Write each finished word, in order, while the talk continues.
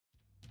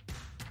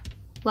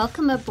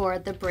Welcome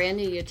aboard the brand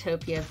new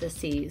Utopia of the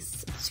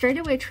Seas.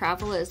 Straightaway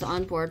Travel is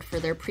on board for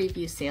their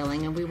preview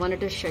sailing, and we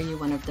wanted to show you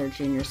one of their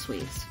junior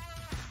suites.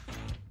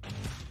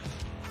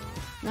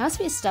 Now, as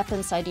we step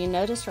inside, you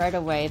notice right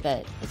away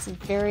that it's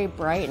very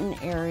bright and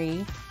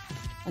airy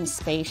and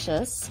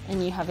spacious,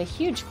 and you have a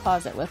huge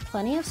closet with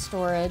plenty of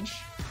storage.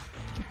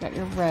 You've got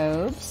your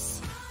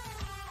robes.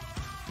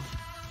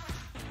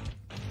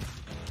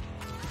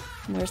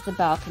 And there's the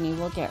balcony.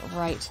 We'll get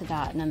right to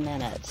that in a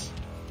minute.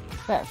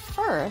 But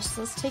first,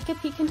 let's take a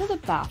peek into the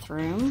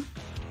bathroom.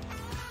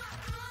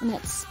 And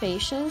it's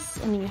spacious,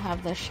 and you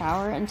have the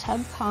shower and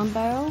tub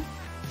combo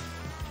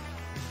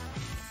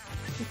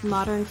with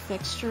modern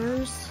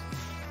fixtures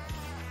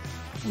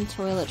and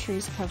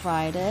toiletries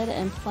provided,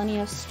 and plenty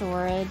of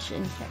storage,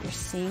 and you've got your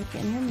sink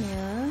and your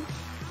mirror.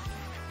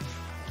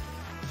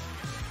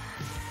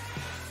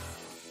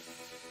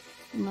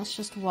 And let's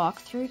just walk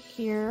through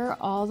here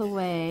all the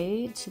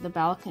way to the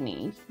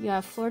balcony. You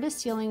have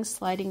floor-to-ceiling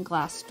sliding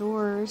glass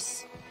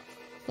doors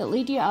that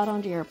lead you out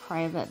onto your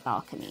private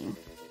balcony.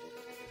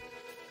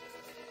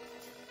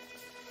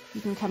 You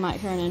can come out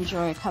here and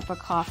enjoy a cup of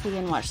coffee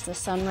and watch the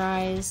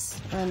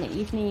sunrise, or in the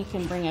evening you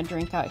can bring a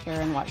drink out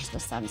here and watch the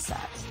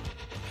sunset.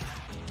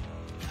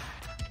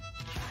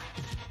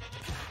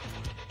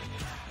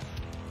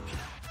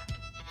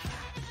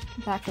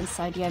 Back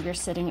inside you have your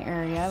sitting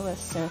area with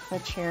sofa,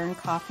 chair, and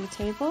coffee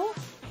table.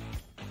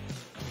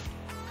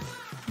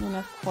 And then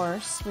of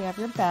course we have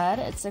your bed.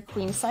 It's a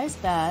queen size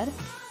bed.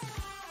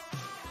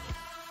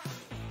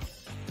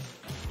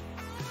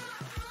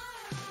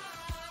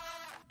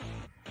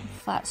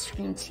 Flat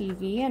screen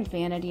TV and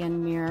vanity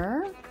and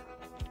mirror.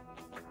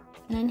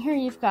 And in here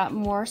you've got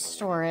more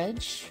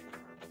storage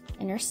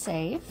in your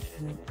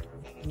safe.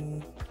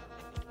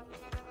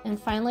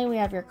 And finally we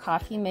have your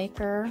coffee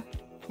maker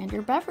and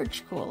your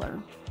beverage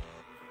cooler.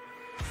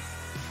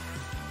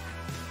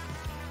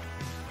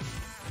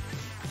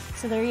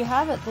 So there you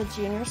have it, the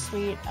junior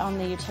suite on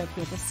the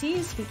Utopia of the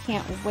Seas. We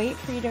can't wait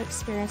for you to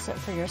experience it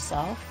for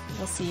yourself.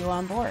 We'll see you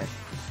on board.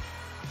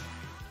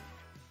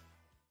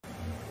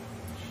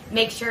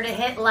 Make sure to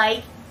hit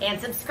like and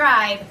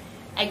subscribe,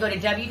 and go to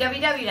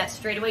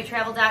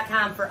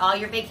www.straightawaytravel.com for all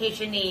your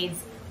vacation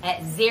needs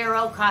at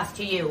zero cost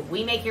to you.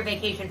 We make your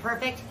vacation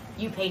perfect.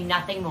 You pay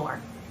nothing more.